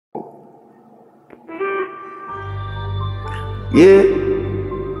Yeah.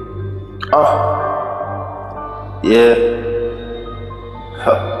 Yeah.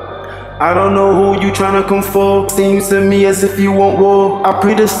 Huh. I don't know who you tryna come for. Seems to me as if you want war. I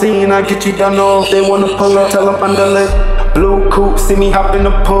pre the scene, I get you done off. They wanna pull up, tell them underlay. Blue coupe, see me hop in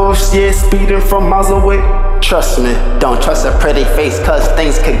the Porsche. Yeah, speeding from miles away. Trust me, don't trust a pretty face, cause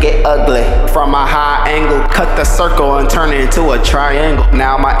things could get ugly. From a high angle, cut the circle and turn it into a triangle.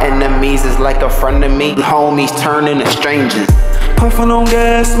 Now my enemies is like a friend of me. Homies turn into strangers. Puffin' on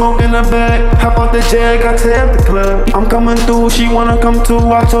gas, smoking the bag. Hop out the jag, I tap the club. I'm coming through, she wanna come too.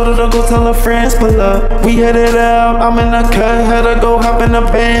 I told her to go tell her friends pull up. We headed out, I'm in the cut. Had to go hop in the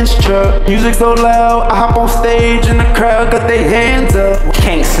Benz truck. Music so loud, I hop on stage and the crowd got their hands up.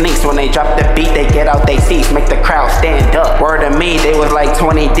 King sneaks when they drop the beat, they get out they seats, make the crowd stand up. Word of me, they was like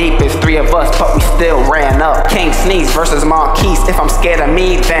 20 deep, it's 3 of us, but we still ran up. King sneaks versus Marquise, if I'm scared of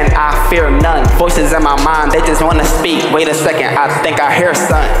me, then I fear none. Voices in my mind, they just wanna speak. Wait a second, I think I hear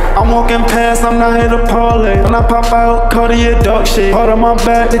something. I'm walking past, I'm not here to parlay. When I pop out, Cartier dark shit. Hard on my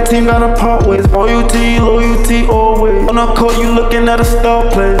back, the team gotta part ways. Loyalty always. On the court, you looking at a star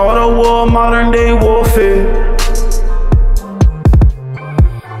play. All the war, modern day warfare.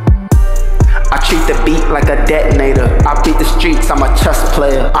 I treat the beat like a detonator. I beat the streets, I'm a chess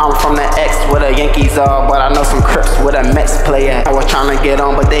player. I'm from the X where the Yankees are, but I know some Crips where the Mets play at. I was trying to get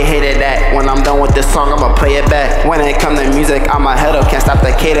on, but they hated that. When I'm done with this song, I'ma play it back. When it come to music, I'm a header, can't stop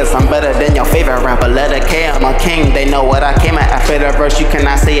the cadence. I'm better than your favorite rapper, letter K. I'm a king, they know what I came at. After the verse, you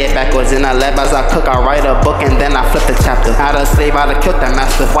cannot say it backwards. In the lab as I cook, I write a book and then I flip the chapter. Not a slave, I'd have killed the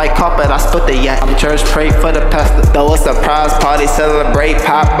master. White carpet, I split the yak. I'm church, pray for the pastor. Throw a surprise party, celebrate,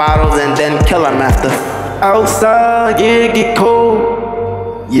 pop bottles, and then kill them after. Outside, yeah, get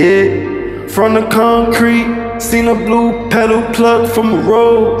cold. Yeah, from the concrete, seen a blue petal plucked from a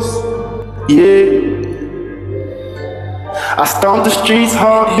rose. Yeah, I stomp the streets,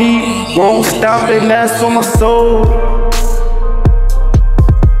 heartbeat, won't stop, they mess on my soul.